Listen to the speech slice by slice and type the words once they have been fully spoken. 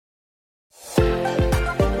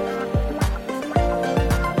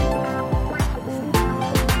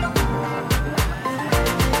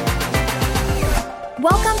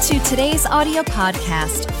to today's audio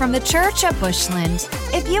podcast from the Church at Bushland.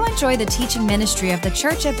 If you enjoy the teaching ministry of the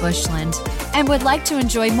Church at Bushland and would like to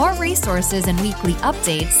enjoy more resources and weekly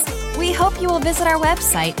updates, we hope you will visit our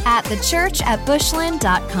website at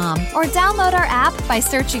thechurchatbushland.com or download our app by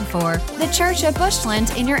searching for The Church at Bushland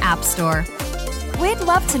in your app store. We'd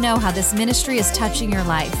love to know how this ministry is touching your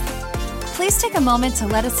life. Please take a moment to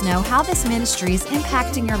let us know how this ministry is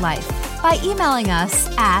impacting your life by emailing us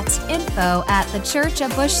at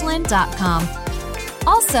info@thechurchatbushland.com.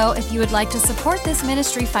 Also, if you would like to support this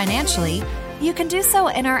ministry financially, you can do so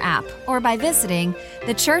in our app or by visiting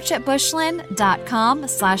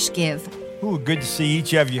thechurchatbushland.com/give. Ooh, good to see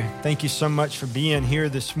each of you. Thank you so much for being here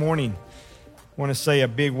this morning. I want to say a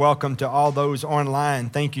big welcome to all those online.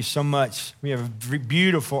 Thank you so much. We have a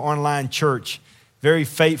beautiful online church, very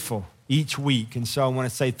faithful each week. And so I want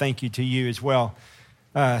to say thank you to you as well.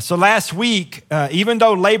 So last week, even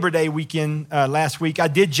though Labor Day weekend last week, I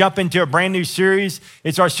did jump into a brand new series.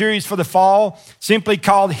 It's our series for the fall, simply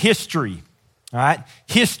called History. All right?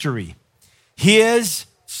 History. His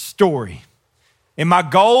story. And my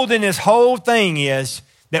goal in this whole thing is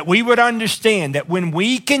that we would understand that when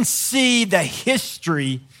we can see the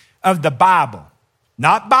history of the Bible,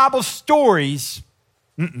 not Bible stories,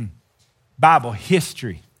 Bible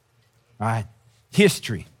history. All right?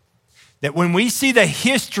 History. That when we see the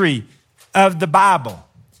history of the Bible,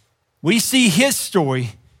 we see his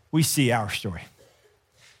story, we see our story.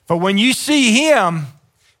 For when you see him,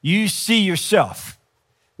 you see yourself.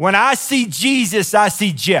 When I see Jesus, I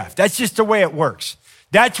see Jeff. That's just the way it works.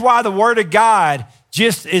 That's why the Word of God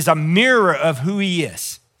just is a mirror of who he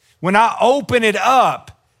is. When I open it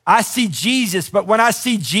up, I see Jesus, but when I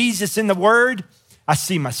see Jesus in the Word, I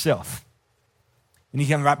see myself. And he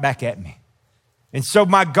comes right back at me. And so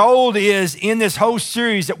my goal is in this whole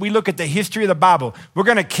series that we look at the history of the Bible. We're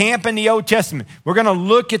going to camp in the Old Testament. We're going to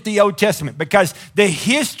look at the Old Testament because the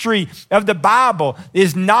history of the Bible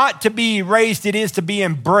is not to be erased. It is to be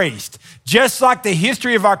embraced. Just like the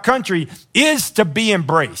history of our country is to be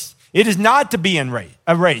embraced. It is not to be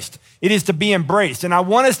erased. It is to be embraced. And I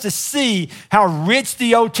want us to see how rich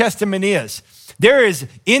the Old Testament is. There is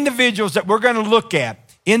individuals that we're going to look at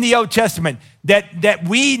in the Old Testament that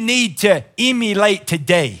we need to emulate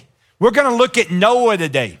today. We're going to look at Noah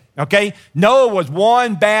today, okay? Noah was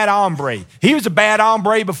one bad hombre. He was a bad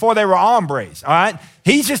hombre before they were hombres, all right?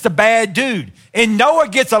 He's just a bad dude. And Noah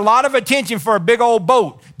gets a lot of attention for a big old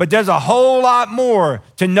boat, but there's a whole lot more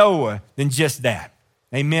to Noah than just that,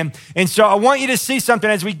 amen? And so I want you to see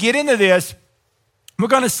something as we get into this. We're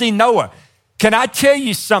going to see Noah. Can I tell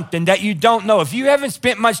you something that you don't know? If you haven't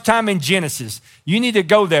spent much time in Genesis, you need to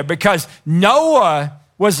go there because Noah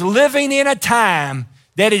was living in a time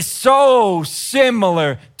that is so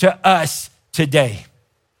similar to us today.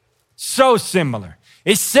 So similar.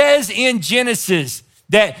 It says in Genesis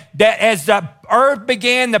that as the earth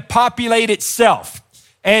began to populate itself,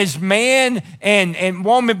 as man and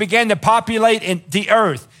woman began to populate the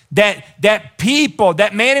earth, that people,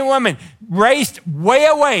 that man and woman raced way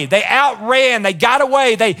away. They outran, they got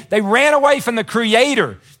away, they ran away from the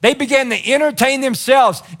Creator. They began to entertain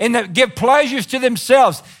themselves and to give pleasures to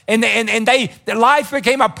themselves. And their life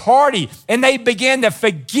became a party and they began to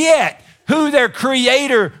forget who their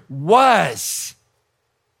Creator was.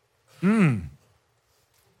 I'm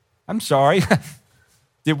sorry.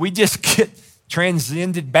 Did we just get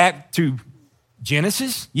transcended back to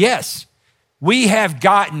Genesis? Yes. We have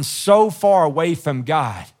gotten so far away from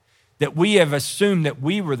God that we have assumed that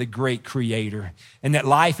we were the great creator and that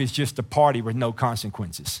life is just a party with no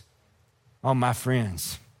consequences. Oh, my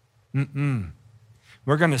friends, we're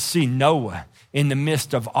going to see Noah in the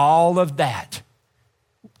midst of all of that.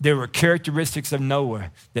 There were characteristics of Noah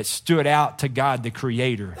that stood out to God, the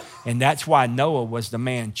creator, and that's why Noah was the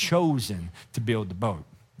man chosen to build the boat,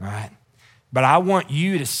 all right? But I want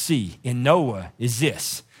you to see in Noah is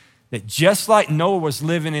this, that just like Noah was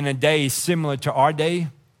living in a day similar to our day,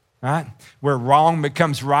 right, where wrong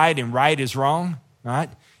becomes right and right is wrong, right,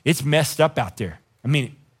 it's messed up out there. I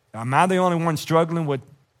mean, am I the only one struggling with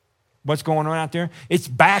what's going on out there? It's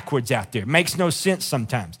backwards out there. It makes no sense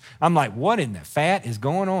sometimes. I'm like, what in the fat is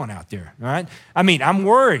going on out there, all right? I mean, I'm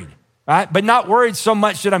worried, right? But not worried so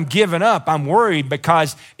much that I'm giving up. I'm worried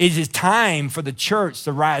because it is time for the church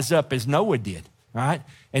to rise up as Noah did, all right?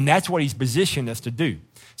 And that's what he's positioned us to do.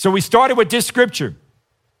 So we started with this scripture,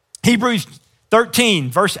 Hebrews 13,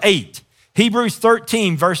 verse 8. Hebrews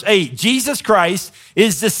 13, verse 8. Jesus Christ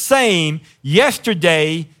is the same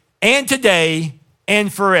yesterday and today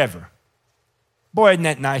and forever. Boy, isn't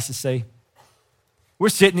that nice to say? We're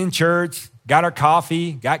sitting in church, Got our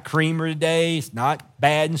coffee, got creamer today. It's not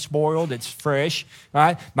bad and spoiled, it's fresh,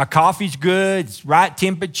 right? My coffee's good, it's right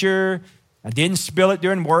temperature. I didn't spill it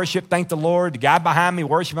during worship, thank the Lord. The guy behind me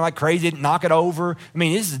worshiping like crazy, didn't knock it over. I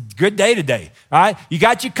mean, this is a good day today, all right? You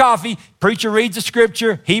got your coffee, preacher reads the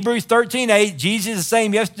scripture, Hebrews 13:8, Jesus is the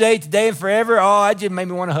same yesterday, today, and forever. Oh, that just made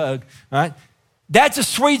me want to hug, all right? That's a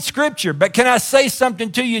sweet scripture, but can I say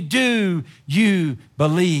something to you? Do you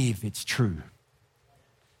believe it's true?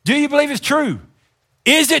 Do you believe it's true?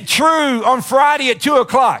 Is it true on Friday at 2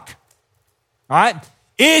 o'clock? All right?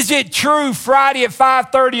 Is it true Friday at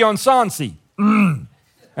 5:30 on Sonsi? All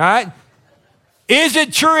right? Is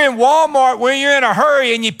it true in Walmart when you're in a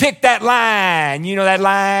hurry and you pick that line? You know that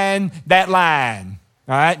line? That line.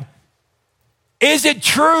 All right? Is it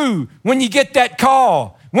true when you get that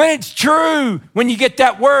call? When it's true when you get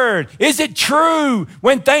that word? Is it true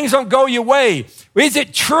when things don't go your way? Is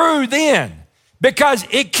it true then? Because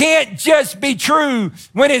it can't just be true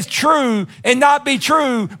when it's true and not be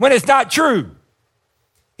true when it's not true.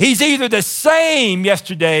 He's either the same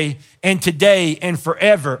yesterday and today and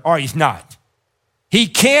forever, or he's not. He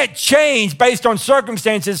can't change based on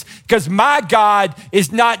circumstances because my God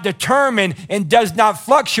is not determined and does not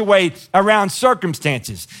fluctuate around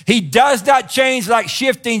circumstances. He does not change like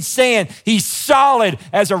shifting sand. He's solid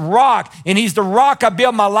as a rock, and he's the rock I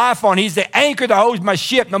build my life on. He's the anchor that holds my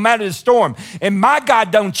ship no matter the storm. And my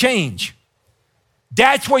God don't change.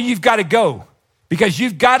 That's where you've got to go, because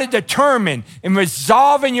you've got to determine and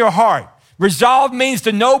resolve in your heart. Resolve means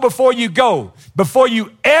to know before you go. Before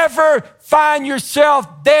you ever find yourself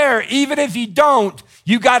there, even if you don't,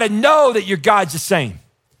 you got to know that your God's the same.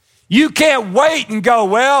 You can't wait and go,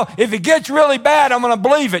 well, if it gets really bad, I'm going to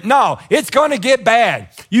believe it. No, it's going to get bad.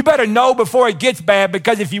 You better know before it gets bad,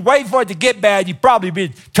 because if you wait for it to get bad, you probably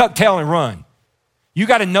be tuck tail and run. You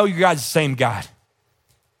got to know your God's the same God.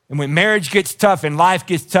 And when marriage gets tough and life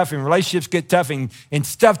gets tough and relationships get tough and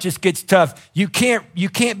stuff just gets tough, you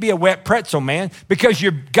can't be a wet pretzel, man, because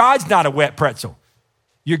your God's not a wet pretzel.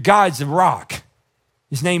 Your God's a rock.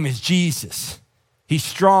 His name is Jesus. He's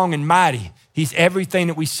strong and mighty. He's everything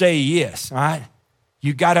that we say he is, all right?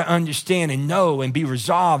 You got to understand and know and be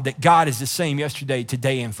resolved that God is the same yesterday,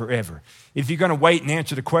 today, and forever. If you're going to wait and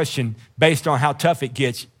answer the question based on how tough it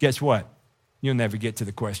gets, guess what? You'll never get to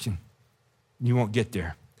the question. You won't get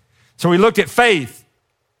there. So we looked at faith,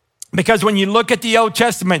 because when you look at the Old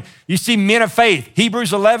Testament, you see men of faith.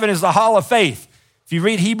 Hebrews 11 is the hall of faith. If you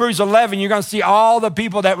read Hebrews 11, you're going to see all the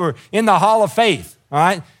people that were in the hall of faith, all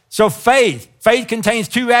right? So faith contains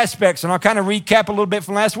two aspects, and I'll kind of recap a little bit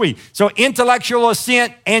from last week. So intellectual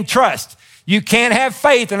assent and trust. You can't have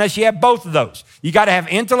faith unless you have both of those. You got to have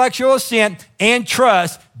intellectual assent, and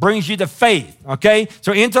trust brings you to faith, okay?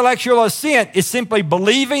 So intellectual assent is simply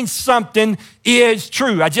believing something is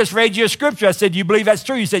true. I just read you a scripture. I said, do you believe that's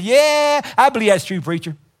true? You said, yeah, I believe that's true,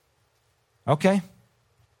 preacher. Okay.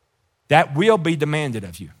 That will be demanded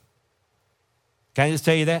of you. Can I just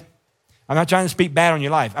tell you that? I'm not trying to speak bad on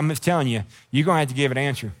your life. I'm just telling you, you're going to have to give an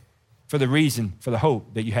answer for the reason, for the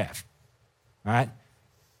hope that you have, all right?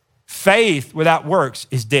 Faith without works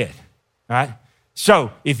is dead, all right?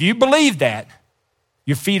 So if you believe that,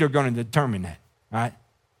 your feet are going to determine that, all right?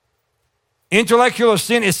 Intellectual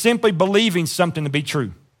assent is simply believing something to be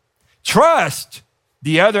true. Trust,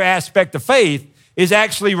 the other aspect of faith, is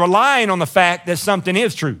actually relying on the fact that something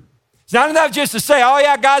is true. It's not enough just to say, oh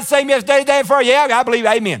yeah, God's the same yesterday, today, and forever. Yeah, I believe,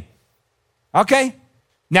 amen. Okay,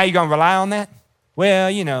 now you're going to rely on that? Well,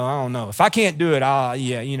 I don't know. If I can't do it,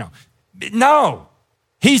 No,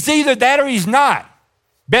 he's either that or he's not.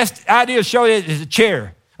 Best idea to show you is a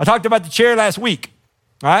chair. I talked about the chair last week,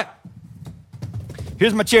 all right?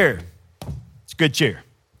 Here's my chair. It's a good chair,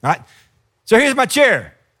 all right? So here's my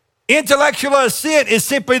chair. Intellectual assent is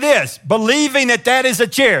simply this, believing that is a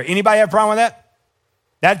chair. Anybody have a problem with that?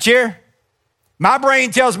 That chair? My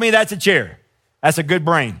brain tells me that's a chair. That's a good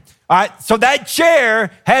brain. All right, so that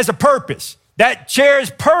chair has a purpose. That chair's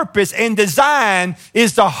purpose and design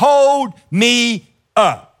is to hold me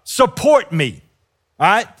up, support me. All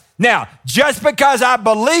right? Now, just because I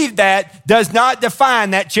believe that does not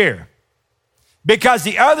define that chair. Because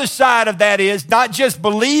the other side of that is not just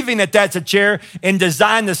believing that that's a chair and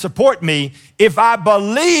designed to support me. If I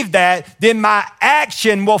believe that, then my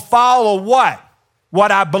action will follow what?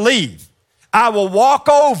 What I believe. I will walk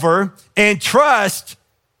over and trust,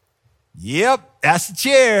 yep, that's a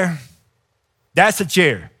chair. That's a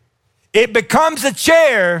chair. It becomes a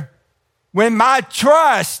chair when my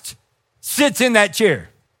trust sits in that chair.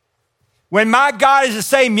 When my God is the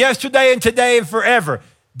same yesterday and today and forever.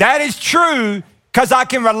 That is true because I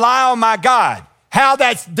can rely on my God. How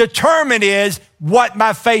that's determined is what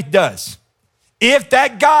my faith does. if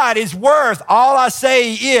that God is worth all I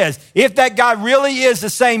say he is, if that God really is the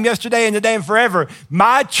same yesterday and today and forever,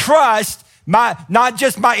 my trust, not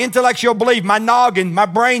just my intellectual belief, my noggin, my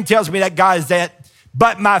brain tells me that God is that,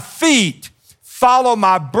 but my feet follow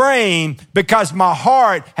my brain because my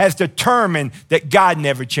heart has determined that God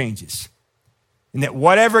never changes. And that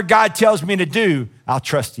whatever God tells me to do, I'll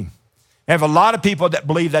trust him. I have a lot of people that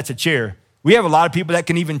believe that's a chair. We have a lot of people that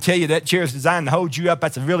can even tell you that chair is designed to hold you up.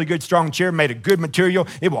 That's a really good, strong chair made of good material.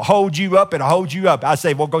 It will hold you up. It'll hold you up. I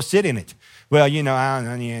say, well, go sit in it. Well, you know, I don't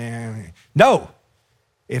know. Yeah. No.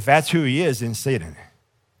 If that's who he is, then sit in it.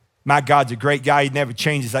 My God's a great guy. He never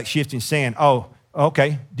changes like shifting sand. Oh,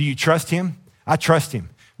 okay. Do you trust him? I trust him.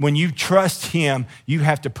 When you trust him, you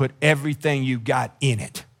have to put everything you got in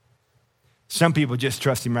it. Some people just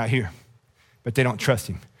trust him right here, but they don't trust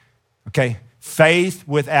him. Okay? Faith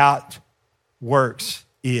without works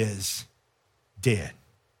is dead.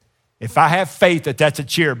 If I have faith that that's a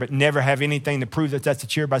chair, but never have anything to prove that that's a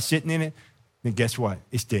chair by sitting in it, then guess what?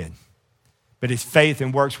 It's dead. But it's faith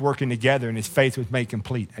and works working together, and his faith was made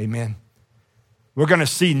complete. Amen. We're going to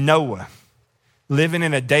see Noah living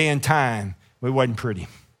in a day and time where it wasn't pretty.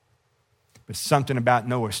 But something about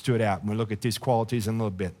Noah stood out, and we'll look at these qualities in a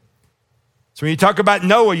little bit. So when you talk about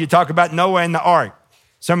Noah, you talk about Noah and the ark.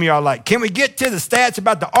 Some of y'all are like, can we get to the stats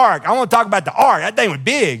about the ark? I want to talk about the ark. That thing was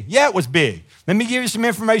big. Yeah, it was big. Let me give you some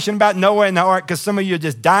information about Noah and the ark because some of you are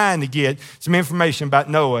just dying to get some information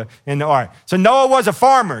about Noah and the ark. So Noah was a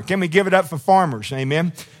farmer. Can we give it up for farmers?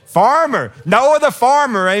 Amen. Farmer. Noah the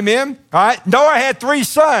farmer. Amen. All right. Noah had 3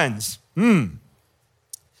 sons. They're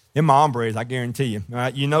my hombres, I guarantee you. All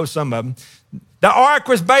right. You know some of them. The ark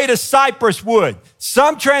was made of cypress wood.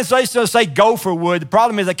 Some translations will say gopher wood. The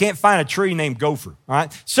problem is I can't find a tree named gopher. All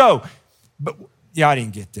right. So, but y'all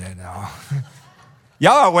didn't get that at all.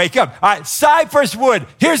 Y'all wake up. All right. Cypress wood.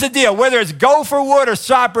 Here's the deal. Whether it's gopher wood or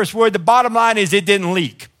cypress wood, the bottom line is it didn't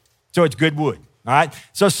leak. So it's good wood. All right.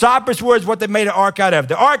 So cypress wood is what they made an ark out of.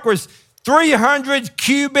 The ark was 300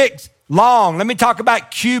 cubits long. Let me talk about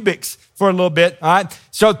cubics for a little bit. All right.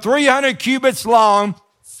 So 300 cubits long,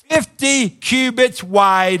 50 cubits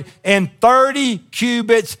wide, and 30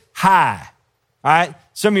 cubits high. All right.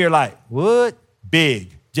 Some of you are like, what?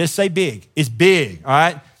 Big. Just say big. It's big. All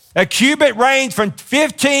right. A cubit ranged from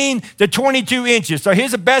 15 to 22 inches. So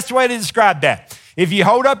here's the best way to describe that. If you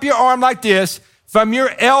hold up your arm like this, from your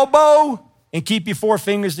elbow, and keep your 4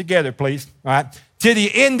 fingers together, please, all right, to the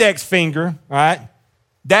index finger, all right,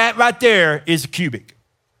 that right there is a cubic.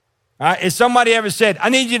 All right. If somebody ever said, I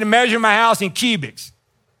need you to measure my house in cubics,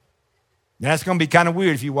 that's going to be kind of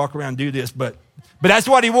weird if you walk around and do this, but that's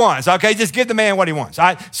what he wants, okay? Just give the man what he wants, all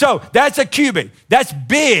right? So that's a cubit. That's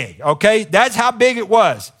big, okay? That's how big it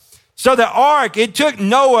was. So the ark, it took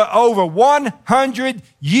Noah over 100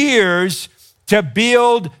 years to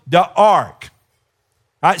build the ark.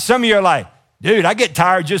 All right, some of you are like, dude, I get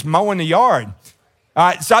tired just mowing the yard. All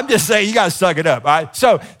right, so I'm just saying you got to suck it up, all right?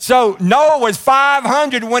 So Noah was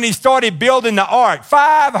 500 when he started building the ark,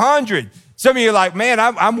 500. Some of you are like, man,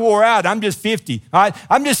 I'm wore out. I'm just 50, all right?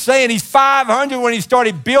 I'm just saying he's 500 when he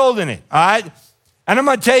started building it, all right? And I'm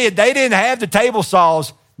going to tell you, they didn't have the table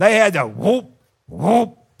saws. They had the whoop,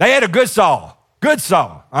 whoop. They had a good saw,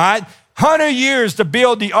 all right? 100 years to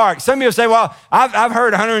build the ark. Some of you say, well, I've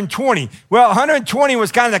heard 120. Well, 120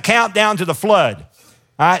 was kind of the countdown to the flood,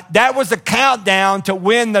 all right? That was the countdown to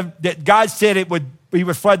when that God said he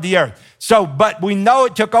would flood the earth. So, but we know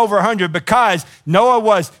it took over 100 because Noah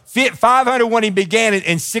was 500 when he began it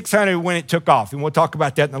and 600 when it took off. And we'll talk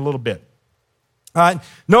about that in a little bit. All right.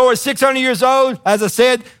 Noah was 600 years old, as I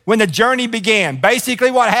said, when the journey began.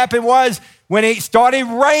 Basically what happened was when it started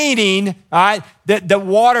raining, all right, the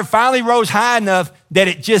water finally rose high enough that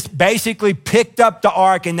it just basically picked up the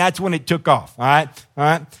ark, and that's when it took off. All right. All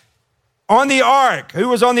right. On the ark, who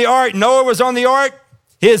was on the ark? Noah was on the ark.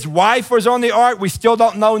 His wife was on the ark. We still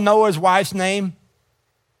don't know Noah's wife's name.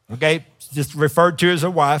 Okay, just referred to as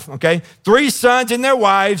a wife. Okay, 3 sons and their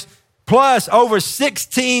wives, plus over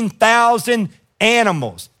 16,000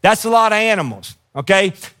 animals. That's a lot of animals.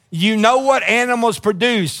 Okay, you know what animals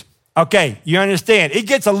produce. Okay, you understand. It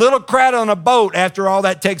gets a little crowded on a boat after all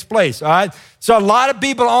that takes place. All right, so a lot of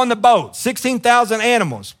people on the boat, 16,000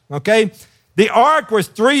 animals. Okay, the ark was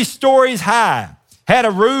 3 stories high. Had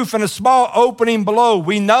a roof and a small opening below.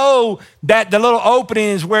 We know that the little opening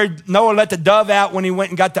is where Noah let the dove out when he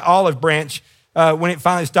went and got the olive branch when it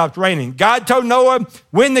finally stopped raining. God told Noah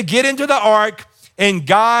when to get into the ark and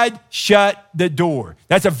God shut the door.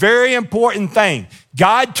 That's a very important thing.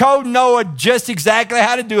 God told Noah just exactly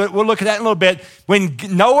how to do it. We'll look at that in a little bit. When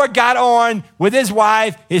Noah got on with his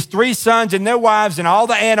wife, his 3 sons and their wives and all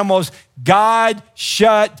the animals, God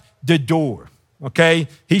shut the door, okay?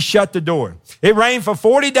 He shut the door. It rained for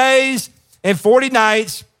 40 days and 40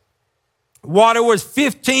 nights. Water was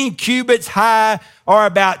 15 cubits high, or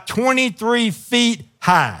about 23 feet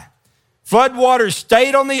high. Flood waters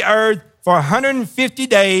stayed on the earth for 150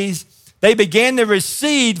 days. They began to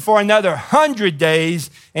recede for another 100 days,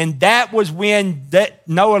 and that was when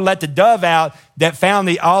Noah let the dove out that found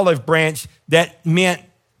the olive branch. That meant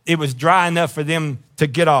it was dry enough for them to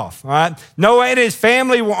get off, all right? Noah and his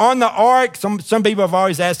family were on the ark. Some people have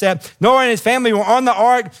always asked that. Noah and his family were on the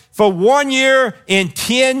ark for 1 year and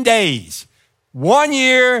 10 days. 1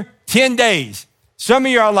 year, 10 days. Some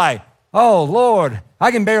of you are like, oh, Lord,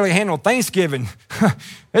 I can barely handle Thanksgiving.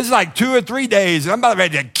 It's like 2 or 3 days. I'm about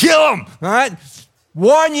ready to kill them, all right?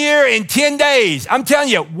 1 year and 10 days. I'm telling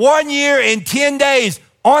you, 1 year and 10 days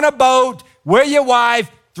on a boat with your wife,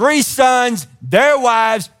 3 sons, their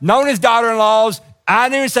wives, known as daughter-in-laws. I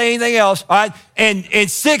didn't say anything else, all right? And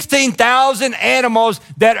 16,000 animals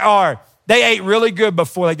they ate really good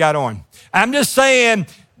before they got on. I'm just saying,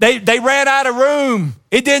 they ran out of room.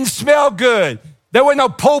 It didn't smell good. There was no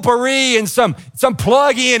potpourri and some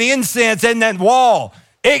plug-in incense in that wall.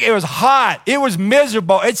 It was hot. It was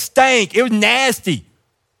miserable. It stank. It was nasty.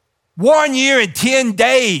 1 year and 10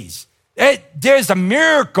 days. There's a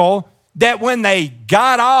miracle that when they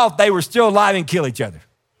got off, they were still alive and kill each other.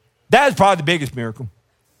 That's probably the biggest miracle.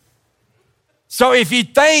 So if you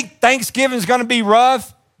think Thanksgiving is going to be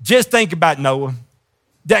rough, just think about Noah.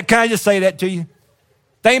 Can I just say that to you?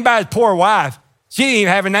 Think about his poor wife. She didn't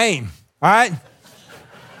even have a name, all right?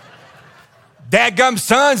 Dadgum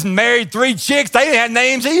sons married 3 chicks. They didn't have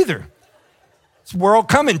names either. It's the world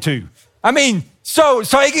coming to. I mean, so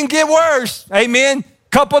it can get worse, amen?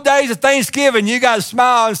 Couple of days of Thanksgiving, you got to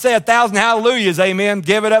smile and say 1,000 hallelujahs, amen?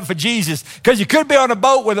 Give it up for Jesus. Because you could be on a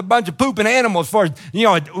boat with a bunch of pooping animals for,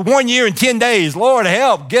 1 year and 10 days. Lord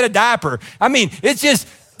help, get a diaper. I mean,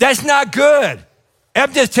 that's not good.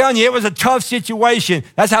 I'm just telling you, it was a tough situation.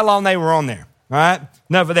 That's how long they were on there, all right?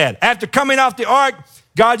 Enough of that. After coming off the ark,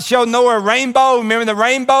 God showed Noah a rainbow. Remember the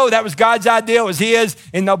rainbow? That was God's idea. It was his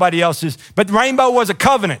and nobody else's. But the rainbow was a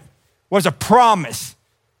covenant, was a promise.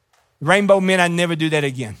 The rainbow meant I'd never do that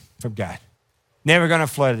again from God. Never going to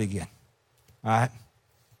flood it again, all right?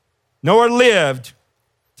 Noah lived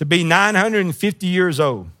to be 950 years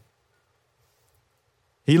old.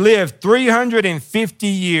 He lived 350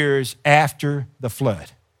 years after the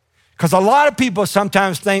flood. Because a lot of people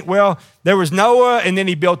sometimes think, well, there was Noah, and then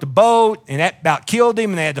he built a boat, and that about killed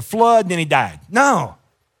him, and they had the flood, and then he died. No.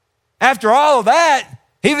 After all of that,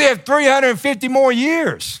 he lived 350 more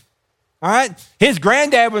years. All right? His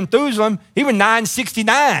granddad was Methuselah. He was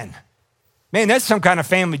 969. Man, that's some kind of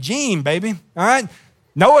family gene, baby. All right?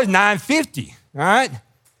 Noah's 950. All right?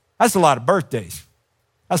 That's a lot of birthdays.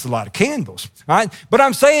 That's a lot of candles. All right? But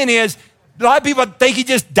I'm saying is, a lot of people think he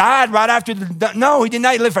just died right after no, he did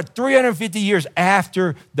not. He lived for 350 years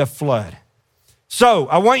after the flood. So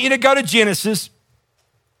I want you to go to Genesis.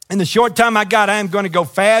 In the short time I got, I am going to go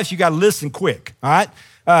fast. You got to listen quick, all right?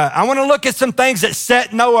 I want to look at some things that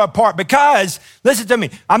set Noah apart because, listen to me,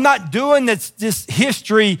 I'm not doing this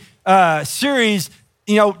history series,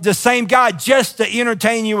 the same guy just to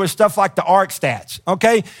entertain you with stuff like the ark stats,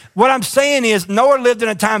 okay? What I'm saying is Noah lived in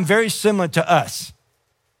a time very similar to us.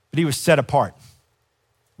 But he was set apart,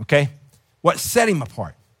 okay? What set him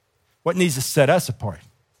apart? What needs to set us apart,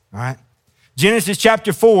 all right? Genesis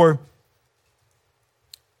chapter 4,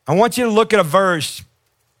 I want you to look at a verse,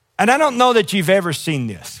 and I don't know that you've ever seen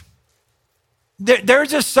this.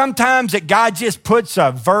 There's just sometimes that God just puts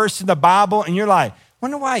a verse in the Bible, and you're like,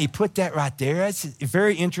 wonder why he put that right there. That's a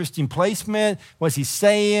very interesting placement. What's he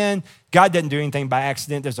saying? God doesn't do anything by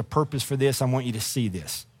accident. There's a purpose for this. I want you to see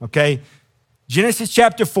this, okay? Genesis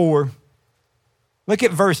chapter 4, look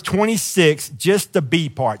at verse 26, just the B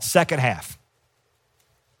part, second half.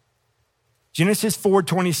 Genesis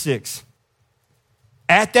 4:26.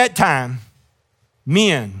 At that time,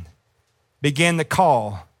 men began to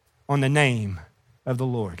call on the name of the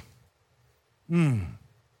Lord. Now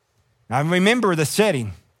remember the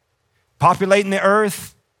setting. Populating the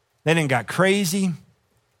earth, they done got crazy,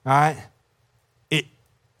 all right?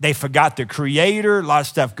 They forgot their creator, a lot of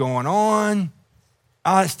stuff going on.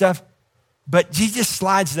 All that stuff. But he just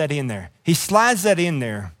slides that in there. He slides that in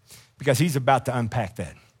there because he's about to unpack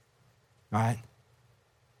that. All right?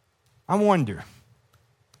 I wonder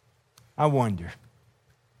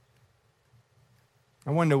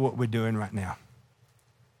what we're doing right now.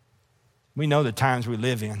 We know the times we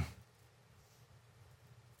live in.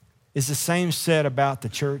 Is the same said about the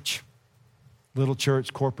church, little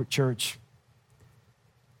church, corporate church?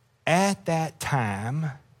 At that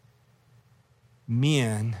time,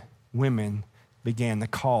 men, women began to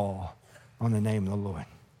call on the name of the Lord.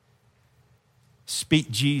 Speak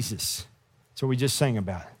Jesus. That's what we just sang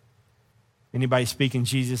about. Anybody speaking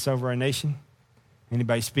Jesus over our nation?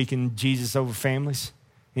 Anybody speaking Jesus over families?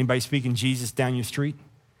 Anybody speaking Jesus down your street?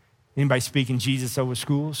 Anybody speaking Jesus over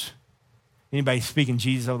schools? Anybody speaking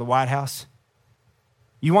Jesus over the White House?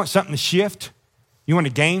 You want something to shift? You want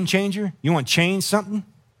a game changer? You want to change something?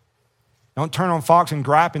 Don't turn on Fox and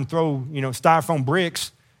gripe and throw, styrofoam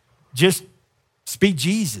bricks. Just speak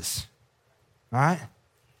Jesus, all right?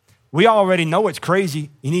 We already know it's crazy.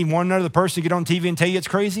 You need one other person to get on TV and tell you it's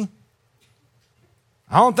crazy?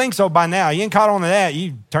 I don't think so by now. You ain't caught on to that.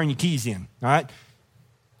 You turn your keys in, all right?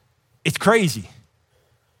 It's crazy.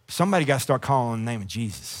 Somebody got to start calling on the name of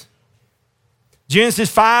Jesus. Genesis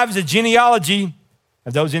 5 is a genealogy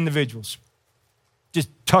of those individuals. Just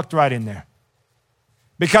tucked right in there.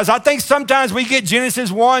 Because I think sometimes we get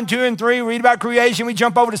Genesis 1, 2, and 3, read about creation, we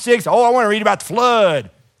jump over to 6. Oh, I want to read about the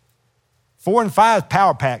flood. 4 and 5 is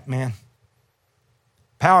power pack, man.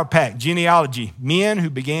 Power pack, genealogy, men who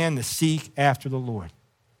began to seek after the Lord.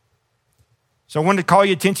 So I wanted to call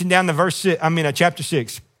your attention down to chapter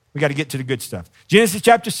 6. We got to get to the good stuff. Genesis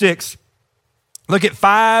chapter 6, look at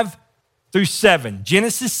 5 through 7.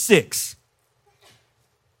 Genesis 6.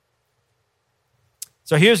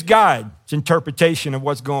 So here's God's interpretation of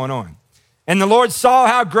what's going on. And the Lord saw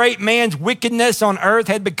how great man's wickedness on earth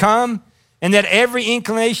had become, and that every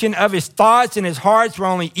inclination of his thoughts and his hearts were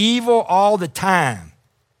only evil all the time.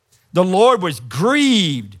 The Lord was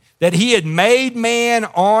grieved that he had made man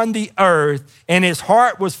on the earth, and his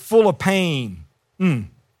heart was full of pain.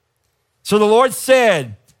 So the Lord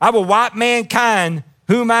said, I will wipe mankind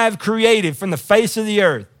whom I have created from the face of the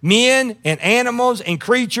earth, men and animals and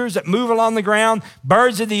creatures that move along the ground,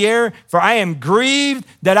 birds of the air, for I am grieved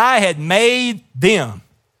that I had made them.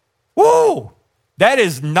 Whoa, that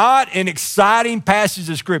is not an exciting passage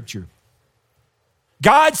of scripture.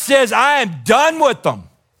 God says, I am done with them.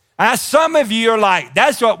 Now, some of you are like,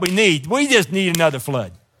 that's what we need. We just need another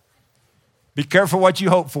flood. Be careful what you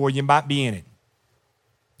hope for. You might be in it.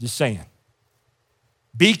 Just saying.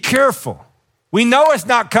 Be careful. We know it's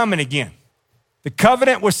not coming again. The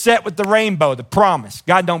covenant was set with the rainbow, the promise.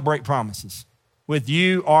 God don't break promises with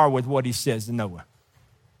you or with what he says to Noah.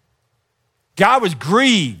 God was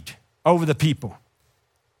grieved over the people.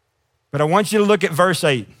 But I want you to look at verse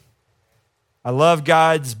 8. I love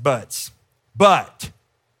God's buts. But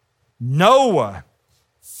Noah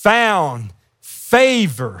found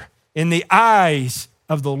favor in the eyes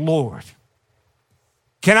of the Lord.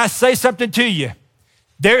 Can I say something to you?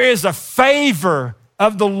 There is a favor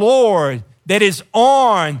of the Lord that is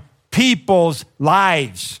on people's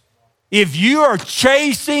lives. If you are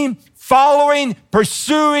chasing, following,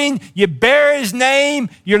 pursuing, you bear his name,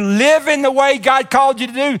 you're living the way God called you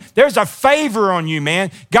to do, there's a favor on you,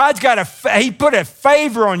 man. God's got he put a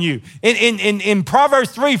favor on you. In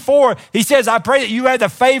Proverbs 3:4, he says, I pray that you have the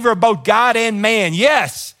favor of both God and man.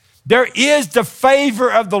 Yes, there is the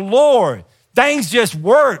favor of the Lord. Things just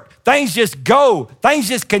work. Things just go. Things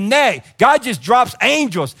just connect. God just drops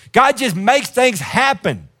angels. God just makes things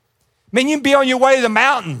happen. I mean, you can be on your way to the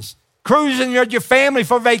mountains, cruising with your family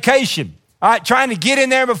for vacation, all right, trying to get in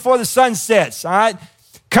there before the sun sets, all right?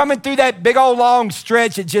 Coming through that big old long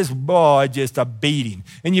stretch, it's just a beating.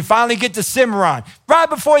 And you finally get to Cimarron. Right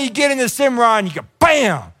before you get into Cimarron, you go,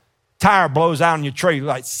 bam, tire blows out on your trailer. You're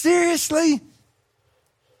like, seriously?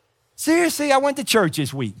 Seriously? I went to church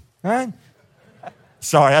this week, all right?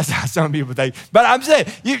 Sorry, that's how some people think. But I'm saying,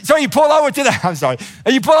 you pull over to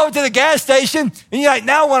the gas station, and you're like,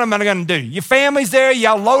 now what am I going to do? Your family's there,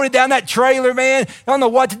 y'all loaded down that trailer, man. I don't know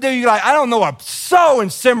what to do. You're like, I don't know, I'm so in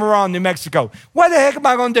Cimarron, New Mexico. What the heck am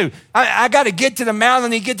I going to do? I got to get to the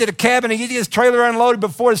mountain and get to the cabin and get this trailer unloaded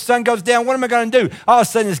before the sun goes down. What am I going to do? All of a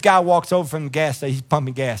sudden, this guy walks over from the gas station. He's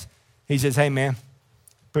pumping gas. He says, hey, man,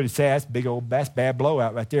 pretty sad. That's bad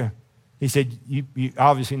blowout right there. He said, you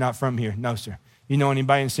obviously not from here. No, sir. You know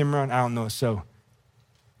anybody in Cimarron? I don't know. So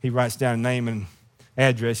he writes down a name and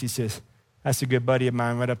address. He says, that's a good buddy of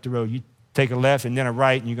mine right up the road. You take a left and then a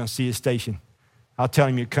right, and you're going to see his station. I'll tell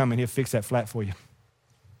him you're coming. He'll fix that flat for you.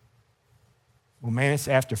 Well, man, it's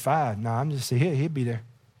after 5. No, I'm just saying, he'll be there.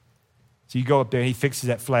 So you go up there, and he fixes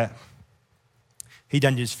that flat. He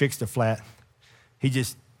doesn't just fix the flat. He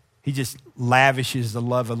just lavishes the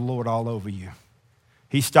love of the Lord all over you.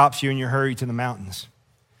 He stops you in your hurry to the mountains.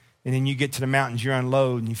 And then you get to the mountains, you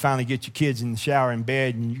unload, and you finally get your kids in the shower in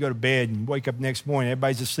bed, and you go to bed and wake up next morning,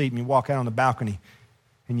 everybody's asleep, and you walk out on the balcony,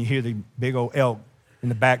 and you hear the big old elk in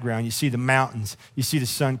the background. You see the mountains. You see the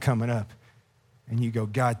sun coming up. And you go,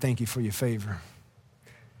 God, thank you for your favor.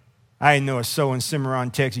 I didn't know a soul in Cimarron,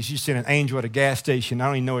 Texas. You sent an angel at a gas station. I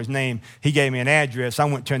don't even know his name. He gave me an address. I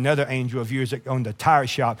went to another angel of yours that owned a tire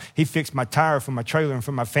shop. He fixed my tire for my trailer and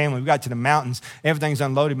for my family. We got to the mountains. Everything's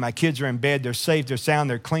unloaded. My kids are in bed. They're safe. They're sound.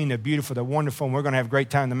 They're clean. They're beautiful. They're wonderful. And we're going to have a great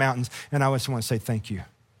time in the mountains. And I just want to say thank you.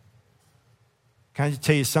 Can I just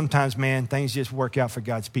tell you, sometimes, man, things just work out for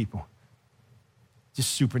God's people.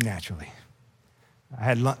 Just supernaturally. I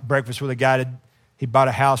had breakfast with a guy he bought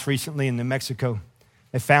a house recently in New Mexico.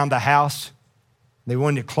 They found the house. They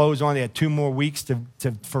wanted to close on it. They had 2 more weeks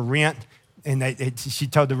for rent. And he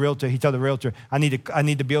told the realtor, I need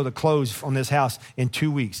to be able to close on this house in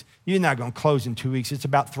 2 weeks. You're not going to close in 2 weeks. It's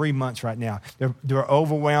about 3 months right now. They're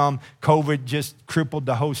overwhelmed. COVID just crippled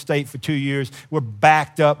the whole state for 2 years. We're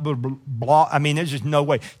backed up. I mean, there's just no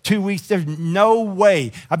way. 2 weeks, there's no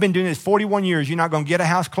way. I've been doing this 41 years. You're not going to get a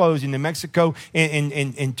house closed in New Mexico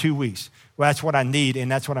in 2 weeks. Well, that's what I need,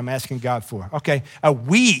 and that's what I'm asking God for. Okay, a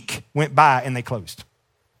week went by, and they closed.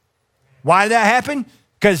 Why did that happen?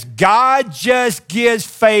 Because God just gives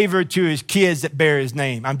favor to his kids that bear his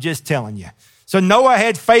name. I'm just telling you. So Noah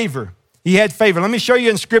had favor. He had favor. Let me show you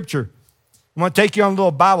in Scripture. I'm going to take you on a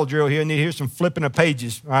little Bible drill here, and here's some flipping of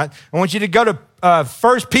pages. All right? I want you to go to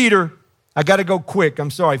 1 Peter. I got to go quick.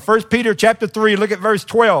 I'm sorry. 1 Peter chapter 3, look at verse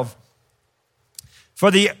 12. For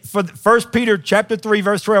 1 Peter chapter 3,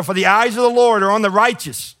 verse 12, for the eyes of the Lord are on the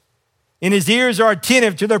righteous, and his ears are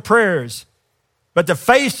attentive to their prayers. But the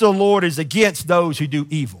face of the Lord is against those who do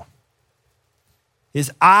evil.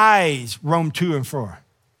 His eyes roam to and fro.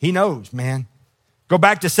 He knows, man. Go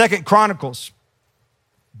back to 2 Chronicles.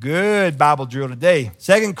 Good Bible drill today.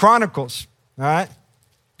 2 Chronicles, all right?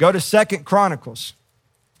 Go to 2 Chronicles,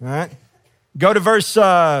 all right? Go to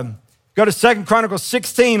 2 Chronicles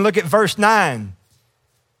 16, look at verse 9.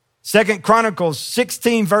 2 Chronicles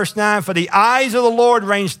 16, verse 9, for the eyes of the Lord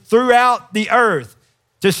range throughout the earth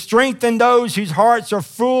to strengthen those whose hearts are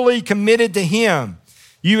fully committed to him.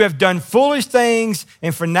 You have done foolish things,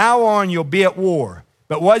 and from now on you'll be at war.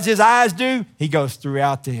 But what does his eyes do? He goes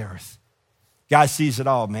throughout the earth. God sees it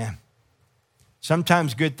all, man.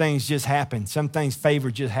 Sometimes good things just happen. Some things, favor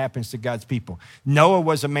just happens to God's people. Noah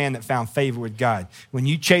was a man that found favor with God. When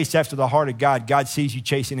you chase after the heart of God, God sees you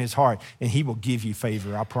chasing his heart, and he will give you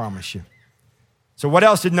favor, I promise you. So what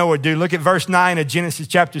else did Noah do? Look at verse 9 of Genesis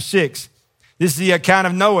chapter 6. This is the account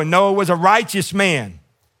of Noah. Noah was a righteous man.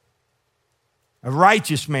 A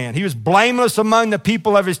righteous man. He was blameless among the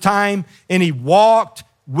people of his time, and he walked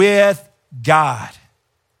with God.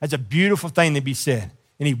 That's a beautiful thing to be said.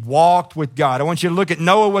 And he walked with God. I want you to look at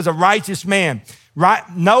Noah was a righteous man.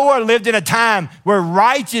 Noah lived in a time where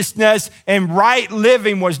righteousness and right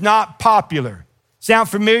living was not popular. Sound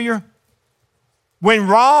familiar? When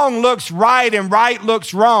wrong looks right and right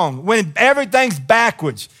looks wrong, when everything's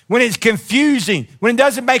backwards, when it's confusing, when it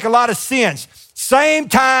doesn't make a lot of sense. Same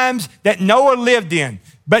times that Noah lived in.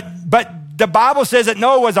 But the Bible says that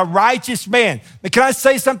Noah was a righteous man. But can I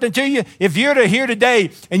say something to you? If you're here today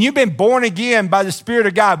and you've been born again by the Spirit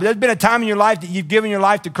of God, but there's been a time in your life that you've given your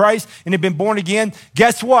life to Christ and have been born again,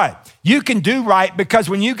 guess what? You can do right because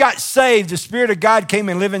when you got saved, the Spirit of God came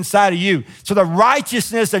and lived inside of you. So the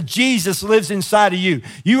righteousness of Jesus lives inside of you.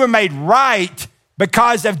 You were made right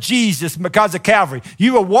because of Jesus, because of Calvary.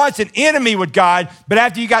 You were once an enemy with God, but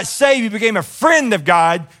after you got saved, you became a friend of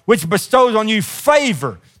God, which bestows on you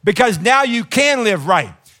favor because now you can live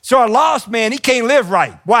right. So a lost man, he can't live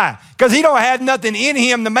right. Why? Because he don't have nothing in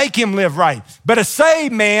him to make him live right. But a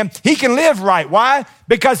saved man, he can live right. Why?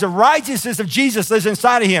 Because the righteousness of Jesus lives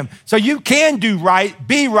inside of him. So you can do right,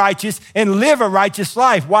 be righteous, and live a righteous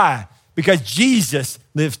life. Why? Because Jesus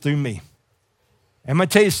lives through me. I'm going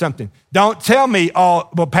to tell you something. Don't tell me, oh,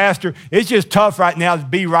 well, Pastor, it's just tough right now to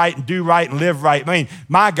be right and do right and live right. I mean,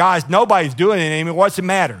 my guys, nobody's doing it anymore. What's it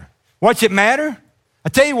matter? What's it matter? I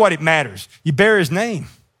tell you what it matters. You bear his name.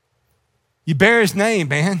 You bear his name,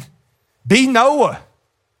 man. Be Noah.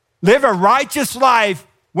 Live a righteous life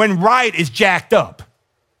when right is jacked up.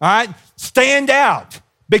 All right? Stand out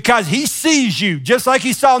because he sees you just like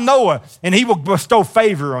he saw Noah, and he will bestow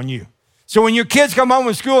favor on you. So when your kids come home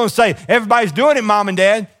from school and say, everybody's doing it, Mom and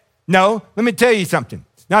Dad. No, let me tell you something.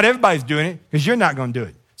 Not everybody's doing it because you're not going to do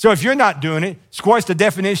it. So if you're not doing it, what's the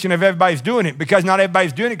definition of everybody's doing it? Because not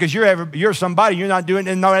everybody's doing it because you're somebody, you're not doing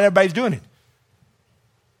it, and not everybody's doing it.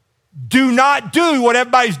 Do not do what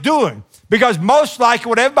everybody's doing because most likely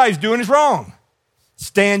what everybody's doing is wrong.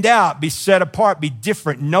 stand out, be set apart, be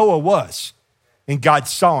different. Noah was. And God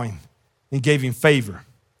saw him and gave him favor.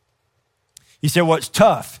 He said, well, it's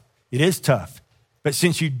tough. It is tough. But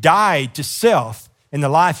since you died to self, and the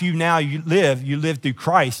life you live through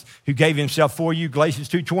Christ who gave himself for you, Galatians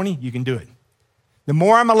 2:20, you can do it. The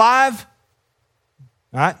more I'm alive,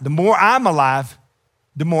 all right, the more I'm alive,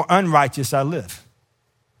 the more unrighteous I live.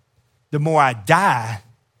 The more I die,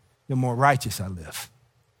 the more righteous I live.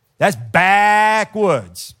 That's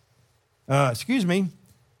backwards.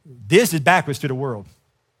 This is backwards to the world.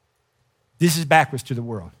 This is backwards to the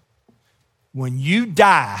world. When you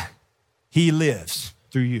die, he lives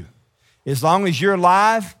through you. As long as you're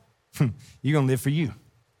alive, you're going to live for you.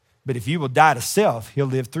 But if you will die to self, he'll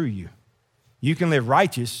live through you. You can live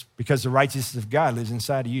righteous because the righteousness of God lives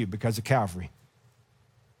inside of you because of Calvary.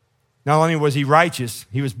 Not only was he righteous,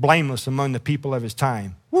 he was blameless among the people of his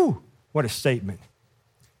time. Woo, what a statement.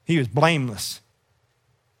 He was blameless.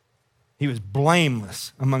 He was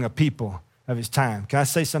blameless among a people of his time. Can I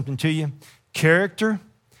say something to you? Character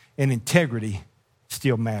and integrity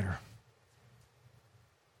still matter.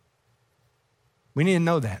 We need to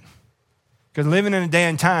know that. Because living in a day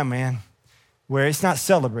and time, man, where it's not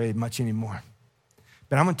celebrated much anymore.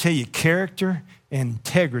 But I'm going to tell you, character and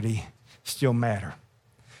integrity still matter.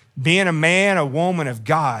 Being a man or woman of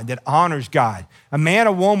God that honors God, a man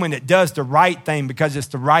or woman that does the right thing because it's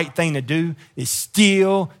the right thing to do is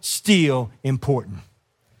still important.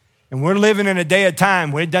 And we're living in a day of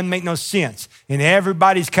time where it doesn't make no sense. And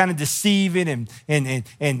everybody's kind of deceiving and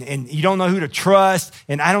you don't know who to trust.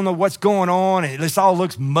 And I don't know what's going on. And this all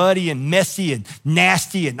looks muddy and messy and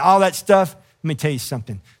nasty and all that stuff. Let me tell you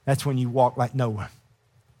something. That's when you walk like Noah.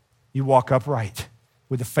 You walk upright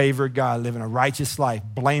with the favor of God, living a righteous life,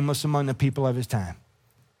 blameless among the people of his time.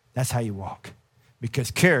 That's how you walk. Because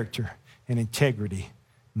character and integrity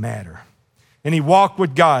matter. And he walked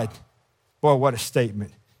with God. Boy, what a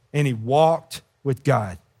statement. And he walked with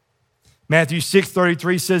God. Matthew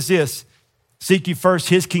 6:33 says this, seek ye first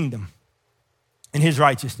his kingdom and his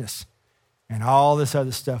righteousness, and all this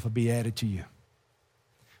other stuff will be added to you. I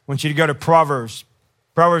want you to go to Proverbs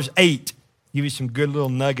 8. Give you some good little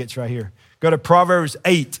nuggets right here. Go to Proverbs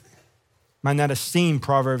 8. Might not have seen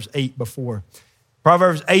Proverbs 8 before.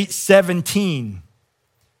 Proverbs 8:17.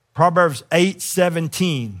 Proverbs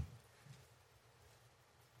 8:17.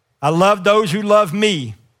 I love those who love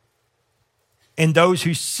me, and those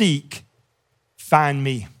who seek find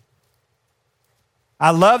me. I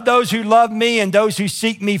love those who love me, and those who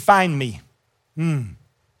seek me find me. I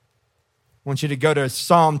want you to go to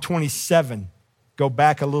Psalm 27. Go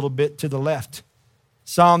back a little bit to the left.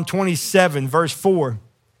 Psalm 27, verse 4.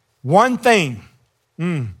 One thing,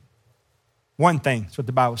 that's what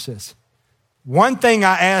the Bible says. One thing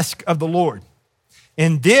I ask of the Lord,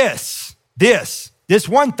 and this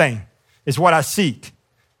one thing is what I seek,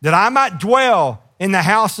 that I might dwell in the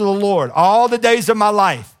house of the Lord all the days of my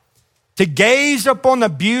life, to gaze upon the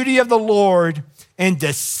beauty of the Lord and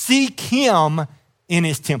to seek him in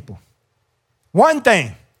his temple. One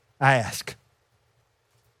thing I ask.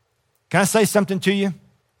 Can I say something to you?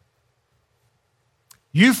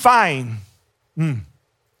 You find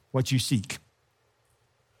what you seek.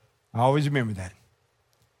 I always remember that.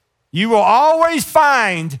 You will always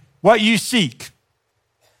find what you seek.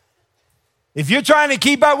 If you're trying to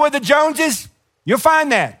keep up with the Joneses, you'll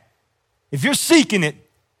find that. If you're seeking it,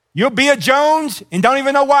 you'll be a Jones and don't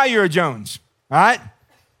even know why you're a Jones, all right?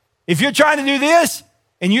 If you're trying to do this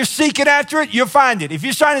and you're seeking after it, you'll find it. If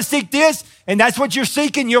you're trying to seek this and that's what you're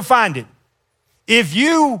seeking, you'll find it. If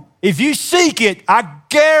you seek it, I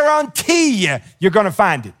guarantee you're going to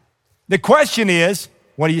find it. The question is,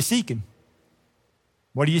 what are you seeking?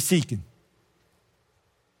 What are you seeking?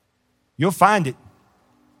 You'll find it.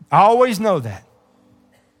 I always know that.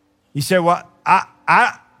 You say, well,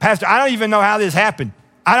 Pastor, I don't even know how this happened.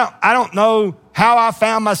 I don't know how I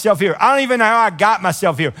found myself here. I don't even know how I got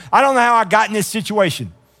myself here. I don't know how I got in this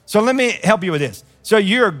situation. So let me help you with this. So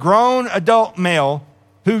you're a grown adult male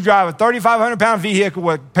who drive a 3,500-pound vehicle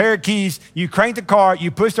with a pair of keys. You cranked the car,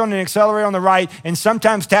 you pushed on an accelerator on the right, and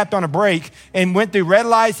sometimes tapped on a brake, and went through red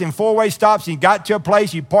lights and four-way stops, and you got to a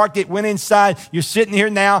place, you parked it, went inside, you're sitting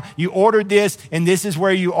here now, you ordered this, and this is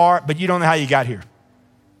where you are, but you don't know how you got here.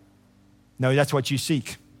 No, that's what you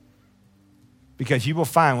seek. Because you will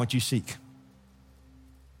find what you seek.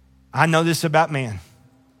 I know this about man.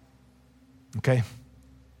 Okay?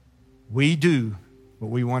 We do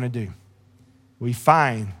what we want to do. We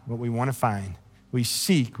find what we want to find. We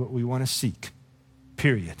seek what we want to seek,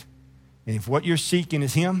 period. And if what you're seeking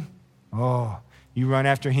is him, you run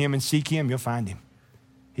after him and seek him, you'll find him.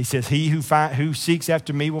 He says, he who seeks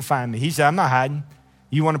after me will find me. He said, I'm not hiding.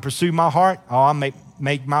 You want to pursue my heart? Oh, I'll make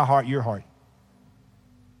my heart your heart.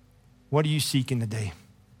 What are you seeking today?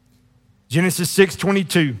 Genesis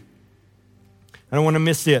 6:22. I don't want to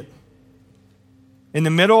miss it. In the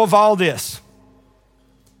middle of all this,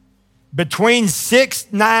 between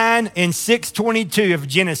 6:9 and 6:22 of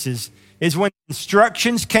Genesis is when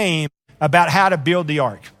instructions came about how to build the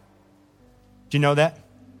ark. Do you know that?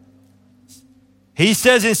 He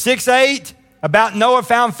says in 6:8 about Noah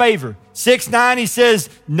found favor. 6:9 he says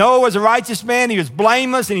Noah was a righteous man, he was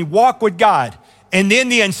blameless, and he walked with God. And then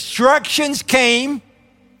the instructions came,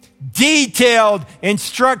 detailed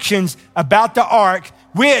instructions about the ark,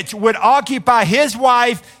 which would occupy his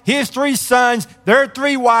wife, his 3 sons, their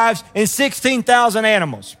 3 wives, and 16,000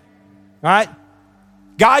 animals. All right?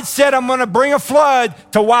 God said, I'm going to bring a flood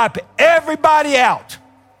to wipe everybody out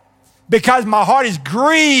because my heart is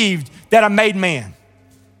grieved that I made man.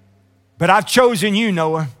 But I've chosen you,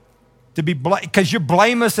 Noah, to be because you're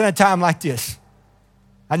blameless in a time like this.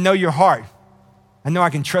 I know your heart. I know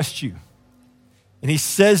I can trust you. And he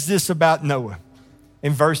says this about Noah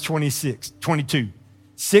in verse 22.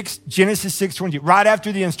 Genesis 6:22, right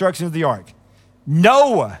after the instructions of the ark.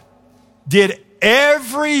 Noah did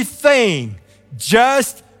everything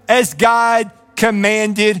just as God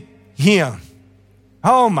commanded him.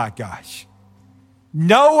 Oh my gosh.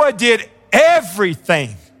 Noah did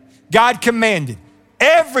everything God commanded.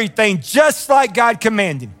 Everything just like God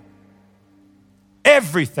commanded.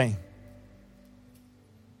 Everything.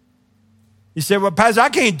 You say, well, Pastor, I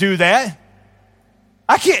can't do that.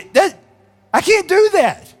 I can't do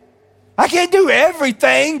that. I can't do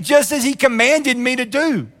everything just as he commanded me to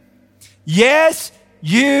do. Yes,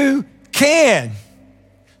 you can.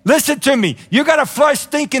 Listen to me. You got to flush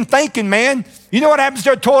stinking thinking, man. You know what happens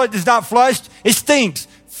to a toilet that's not flushed? It stinks.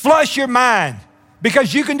 Flush your mind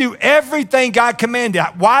because you can do everything God commanded.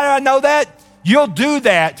 Why do I know that? You'll do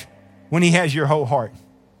that when he has your whole heart.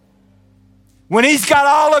 When he's got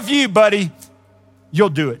all of you, buddy, you'll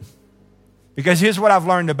do it. Because here's what I've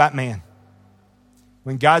learned about man.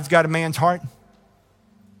 When God's got a man's heart,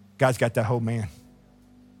 God's got that whole man.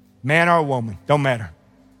 Man or a woman, don't matter.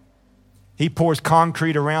 He pours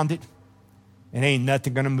concrete around it, and ain't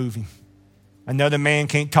nothing gonna move him. Another man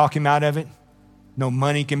can't talk him out of it. No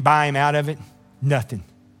money can buy him out of it. Nothing.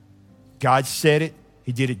 God said it.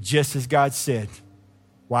 He did it just as God said.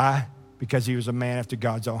 Why? Because he was a man after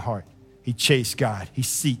God's own heart. He chased God. He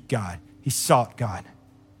seeked God. He sought God.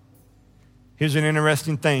 Here's an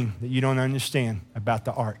interesting thing that you don't understand about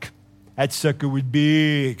the ark. That sucker was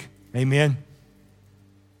big. Amen?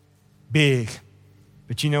 Big.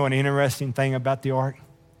 But you know an interesting thing about the ark?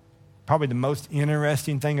 Probably the most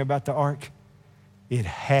interesting thing about the ark? It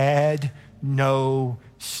had no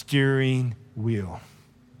steering wheel.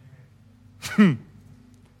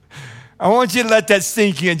 I want you to let that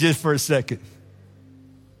sink in just for a second.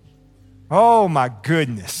 Oh my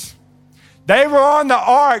goodness. They were on the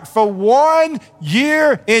ark for 1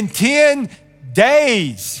 year and 10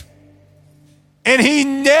 days. And he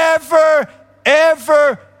never,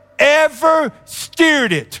 ever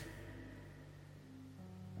steered it.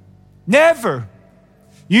 Never.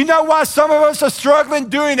 You know why some of us are struggling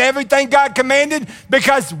doing everything God commanded?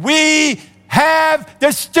 Because we have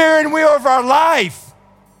the steering wheel of our life.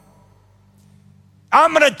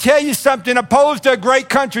 I'm going to tell you something opposed to a great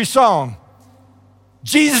country song.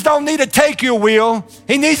 Jesus don't need to take your wheel.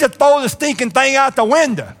 He needs to throw the stinking thing out the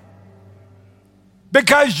window.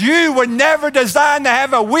 Because you were never designed to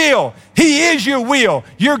have a wheel. He is your wheel,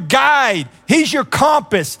 your guide. He's your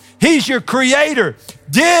compass. He's your creator.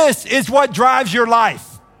 This is what drives your life.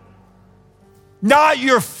 Not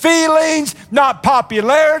your feelings, not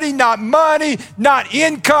popularity, not money, not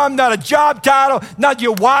income, not a job title, not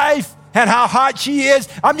your wife and how hot she is.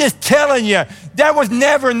 I'm just telling you, that was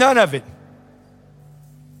never none of it.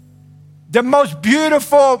 The most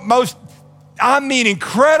beautiful,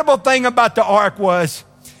 incredible thing about the ark was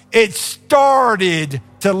it started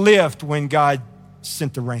to lift when God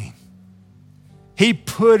sent the rain. He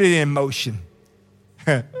put it in motion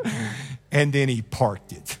and then he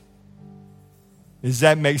parked it. Does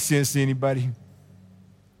that make sense to anybody?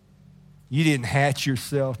 You didn't hatch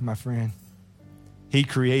yourself, my friend. He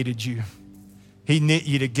created you. He knit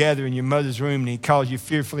you together in your mother's womb, and he calls you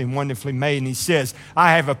fearfully and wonderfully made. And he says,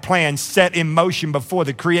 I have a plan set in motion before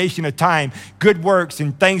the creation of time, good works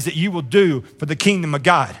and things that you will do for the kingdom of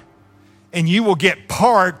God. And you will get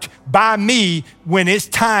parked by me when it's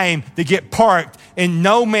time to get parked. And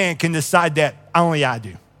no man can decide that, only I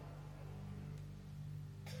do.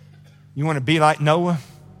 You want to be like Noah?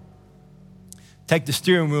 Take the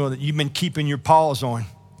steering wheel that you've been keeping your paws on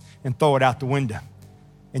and throw it out the window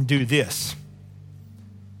and do this.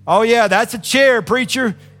 Oh yeah, that's a chair,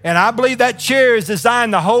 preacher, and I believe that chair is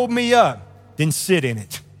designed to hold me up. Then sit in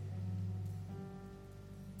it.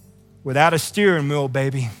 Without a steering wheel,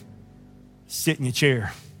 baby, sit in your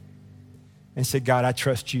chair and say, God, I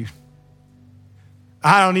trust you.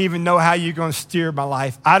 I don't even know how you're going to steer my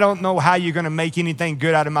life. I don't know how you're going to make anything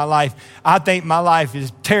good out of my life. I think my life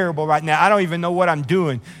is terrible right now. I don't even know what I'm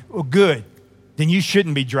doing. Well, good. Then you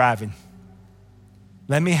shouldn't be driving.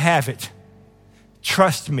 Let me have it.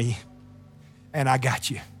 Trust me, and I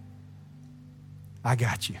got you. I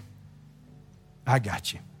got you. I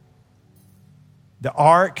got you. The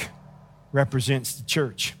ark represents the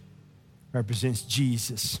church, represents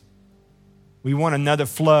Jesus. We want another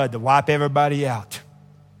flood to wipe everybody out.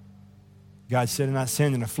 God said, I'm not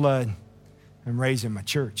sending a flood. I'm raising my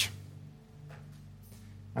church.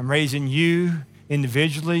 I'm raising you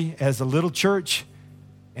individually as a little church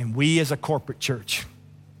and we as a corporate church.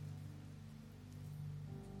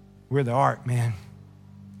 We're the ark, man.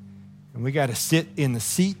 And we got to sit in the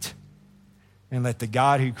seat and let the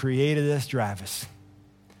God who created us drive us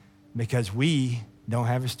because we don't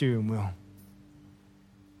have a steering wheel.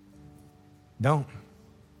 Don't.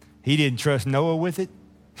 He didn't trust Noah with it.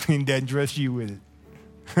 He doesn't trust you with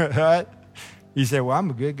it. Right? You say, well, I'm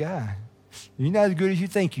a good guy. You're not as good as you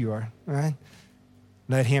think you are. Right?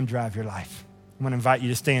 Let him drive your life. I'm going to invite you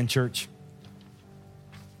to stand, church.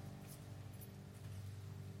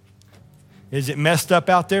 Is it messed up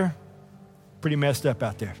out there? Pretty messed up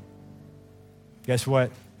out there. Guess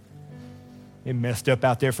what? It messed up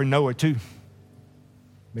out there for Noah too.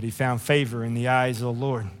 But he found favor in the eyes of the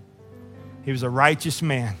Lord. He was a righteous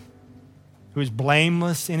man who was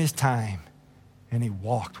blameless in his time, and he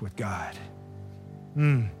walked with God.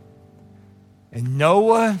 And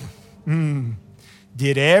Noah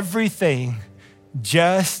did everything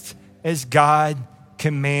just as God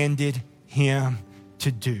commanded him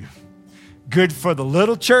to do. Good for the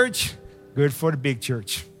little church, good for the big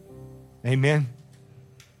church. Amen.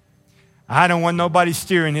 I don't want nobody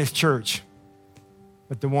steering this church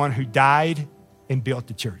but the one who died and built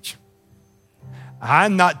the church.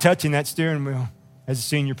 I'm not touching that steering wheel as a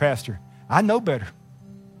senior pastor. I know better.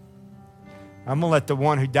 I'm going to let the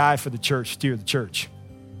one who died for the church steer the church.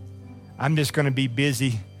 I'm just going to be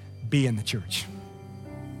busy being the church.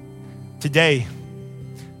 Today,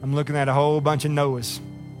 I'm looking at a whole bunch of Noahs.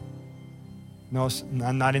 No,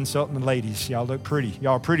 I'm not insulting the ladies. Y'all look pretty.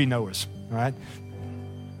 Y'all are pretty Noahs, all right?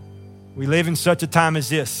 We live in such a time as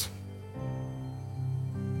this.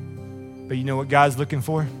 But you know what God's looking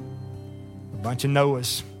for? A bunch of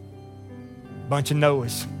Noahs. A bunch of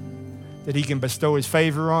Noahs that he can bestow his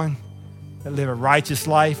favor on, that live a righteous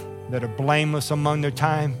life, that are blameless among their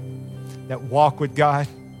time, that walk with God,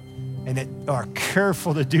 and that are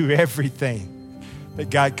careful to do everything that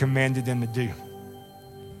God commanded them to do.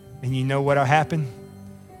 And you know what will happen?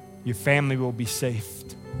 Your family will be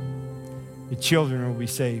saved. Your children will be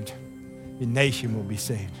saved. Your nation will be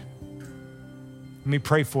saved. Let me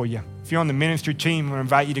pray for you. If you're on the ministry team, I'm going to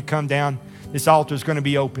invite you to come down. This altar is going to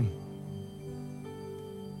be open.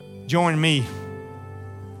 Join me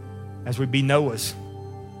as we be Noahs.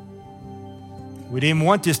 We didn't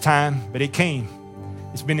want this time, but it came.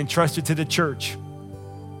 It's been entrusted to the church.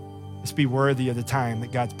 Let's be worthy of the time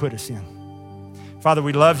that God's put us in. Father,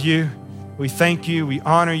 we love you. We thank you. We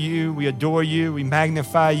honor you. We adore you. We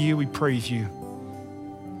magnify you. We praise you.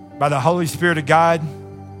 By the Holy Spirit of God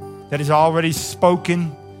that has already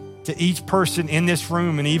spoken to each person in this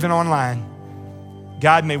room and even online,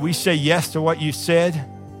 God, may we say yes to what you said.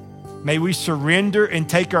 May we surrender and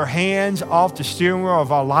take our hands off the steering wheel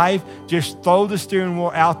of our life. Just throw the steering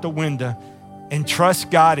wheel out the window and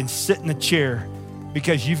trust God and sit in the chair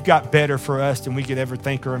because you've got better for us than we could ever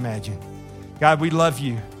think or imagine. God, we love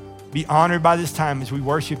you. Be honored by this time as we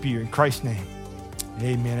worship you in Christ's name.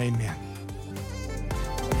 Amen, amen.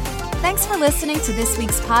 Thanks for listening to this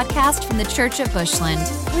week's podcast from the Church at Bushland.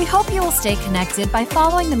 We hope you will stay connected by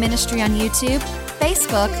following the ministry on YouTube,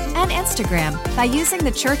 Facebook, and Instagram by using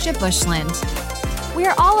the Church at Bushland. We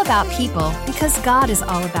are all about people because God is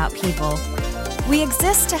all about people. We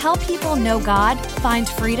exist to help people know God, find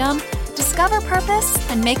freedom, discover purpose,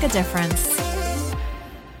 and make a difference.